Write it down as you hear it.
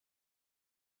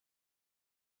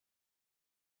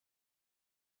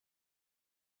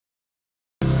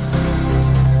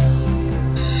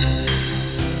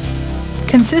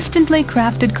Consistently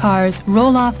crafted cars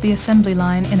roll off the assembly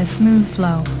line in a smooth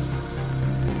flow.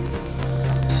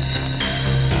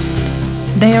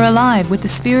 They are alive with the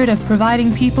spirit of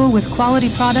providing people with quality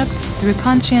products through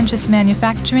conscientious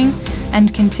manufacturing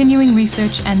and continuing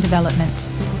research and development.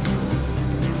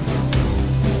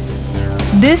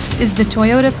 This is the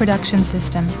Toyota production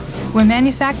system, where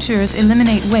manufacturers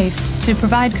eliminate waste to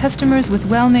provide customers with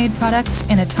well-made products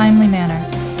in a timely manner.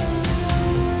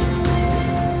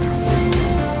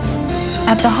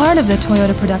 At the heart of the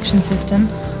Toyota production system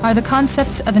are the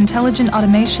concepts of intelligent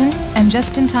automation and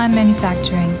just-in-time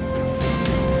manufacturing.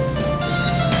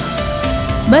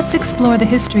 Let's explore the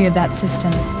history of that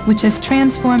system, which has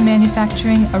transformed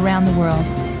manufacturing around the world.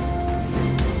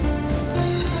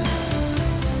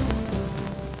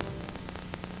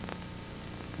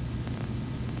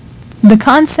 The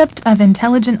concept of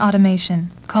intelligent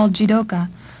automation, called Jidoka,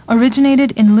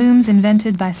 originated in looms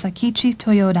invented by Sakichi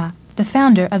Toyoda, the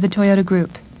founder of the Toyota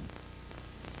Group.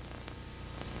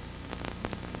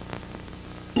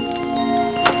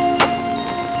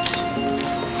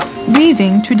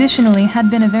 Weaving traditionally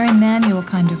had been a very manual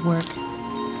kind of work.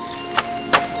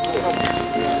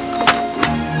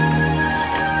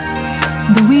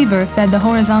 The weaver fed the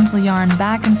horizontal yarn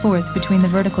back and forth between the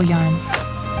vertical yarns.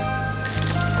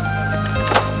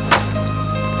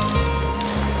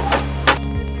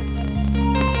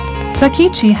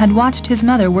 Sakichi had watched his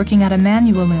mother working at a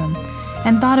manual loom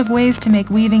and thought of ways to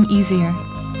make weaving easier.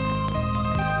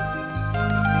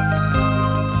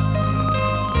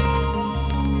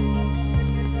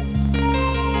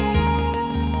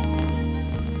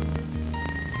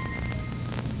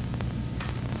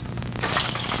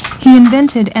 He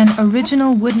invented an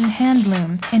original wooden hand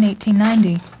loom in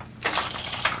 1890.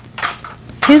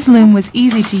 His loom was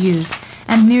easy to use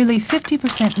and nearly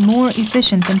 50% more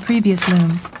efficient than previous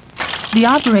looms. The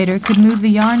operator could move the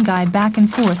yarn guide back and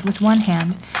forth with one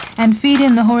hand and feed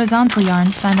in the horizontal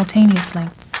yarns simultaneously.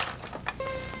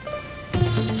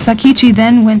 Sakichi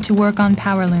then went to work on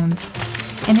power looms.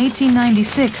 In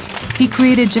 1896, he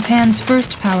created Japan's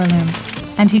first power loom,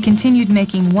 and he continued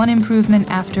making one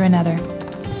improvement after another.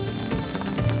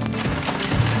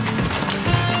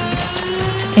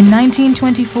 In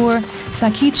 1924,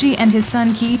 Sakichi and his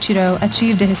son Kiichiro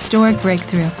achieved a historic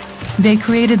breakthrough. They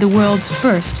created the world's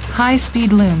first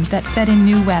high-speed loom that fed in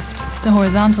new weft, the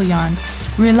horizontal yarn,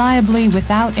 reliably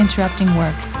without interrupting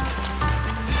work.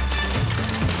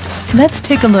 Let's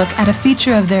take a look at a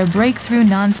feature of their breakthrough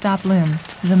non-stop loom,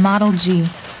 the Model G.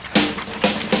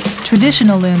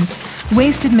 Traditional looms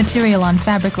wasted material on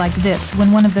fabric like this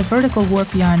when one of the vertical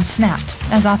warp yarns snapped,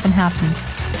 as often happened.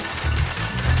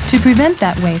 To prevent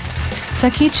that waste,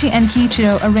 Sakichi and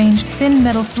Kiichiro arranged thin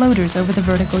metal floaters over the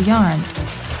vertical yarns.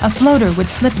 A floater would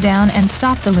slip down and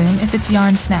stop the loom if its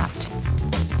yarn snapped.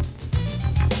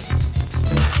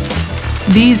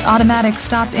 These automatic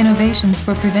stop innovations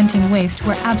for preventing waste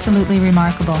were absolutely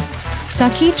remarkable.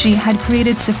 Sakichi had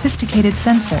created sophisticated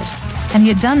sensors, and he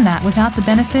had done that without the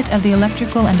benefit of the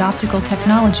electrical and optical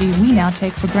technology we now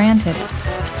take for granted.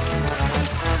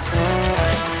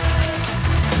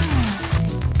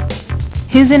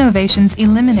 His innovations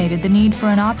eliminated the need for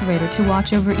an operator to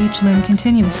watch over each loom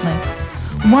continuously.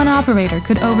 One operator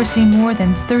could oversee more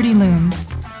than 30 looms.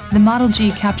 The Model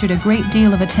G captured a great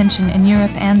deal of attention in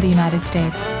Europe and the United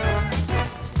States.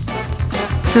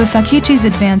 So Sakichi's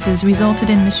advances resulted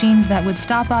in machines that would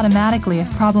stop automatically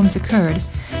if problems occurred,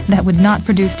 that would not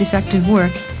produce defective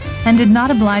work, and did not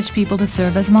oblige people to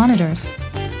serve as monitors.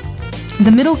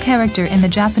 The middle character in the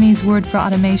Japanese word for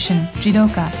automation,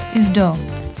 jidoka, is do,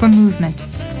 for movement.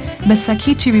 But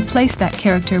Sakichi replaced that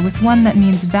character with one that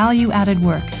means value-added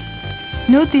work.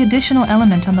 Note the additional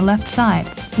element on the left side,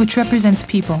 which represents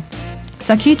people.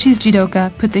 Sakichi's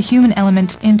jidoka put the human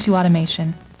element into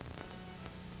automation.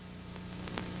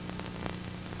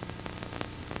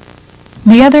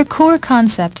 The other core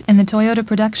concept in the Toyota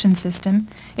production system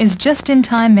is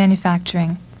just-in-time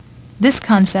manufacturing. This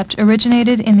concept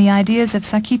originated in the ideas of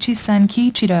Sakichi's son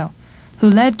Kiichiro, who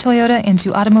led Toyota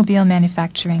into automobile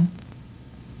manufacturing.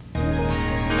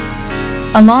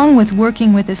 Along with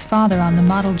working with his father on the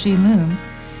Model G loom,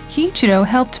 Kiichiro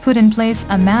helped put in place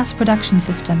a mass production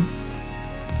system.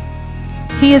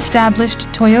 He established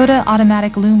Toyota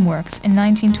Automatic Loom Works in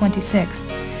 1926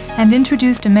 and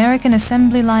introduced American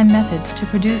assembly line methods to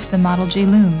produce the Model G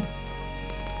loom.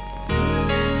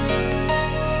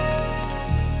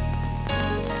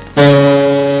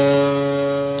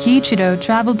 Kiichiro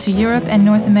traveled to Europe and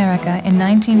North America in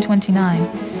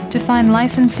 1929 to find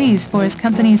licensees for his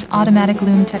company's automatic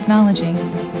loom technology.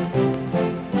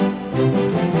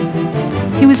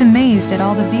 He was amazed at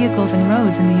all the vehicles and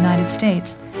roads in the United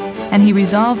States, and he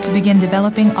resolved to begin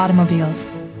developing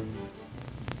automobiles.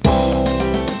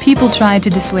 People tried to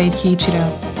dissuade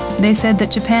Kiichiro. They said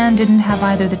that Japan didn't have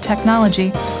either the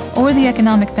technology or the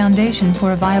economic foundation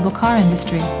for a viable car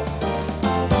industry.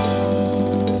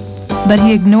 But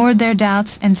he ignored their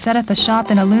doubts and set up a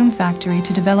shop in a loom factory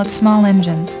to develop small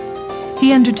engines.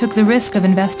 He undertook the risk of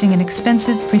investing in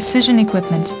expensive precision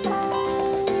equipment.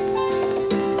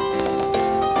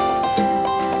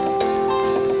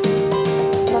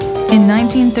 In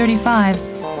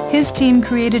 1935, his team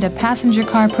created a passenger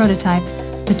car prototype,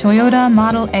 the Toyota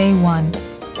Model A1.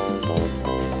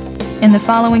 In the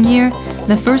following year,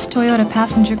 the first Toyota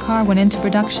passenger car went into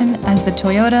production as the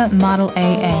Toyota Model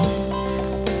AA.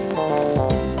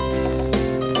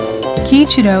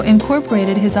 Kiichiro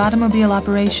incorporated his automobile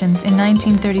operations in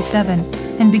 1937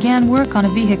 and began work on a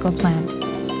vehicle plant.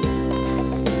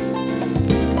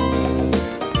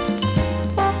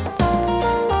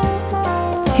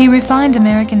 He refined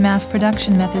American mass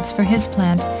production methods for his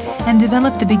plant and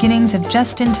developed the beginnings of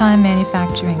just-in-time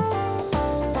manufacturing.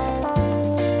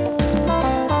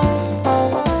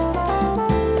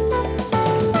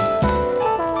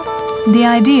 The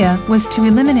idea was to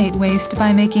eliminate waste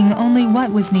by making only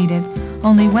what was needed,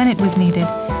 only when it was needed,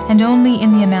 and only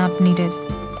in the amount needed.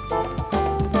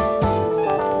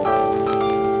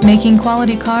 Making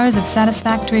quality cars of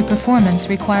satisfactory performance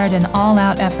required an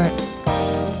all-out effort.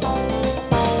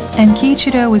 And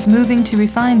Kiichiro was moving to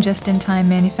refine just-in-time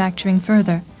manufacturing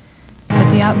further,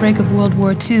 but the outbreak of World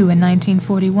War II in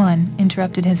 1941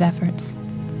 interrupted his efforts.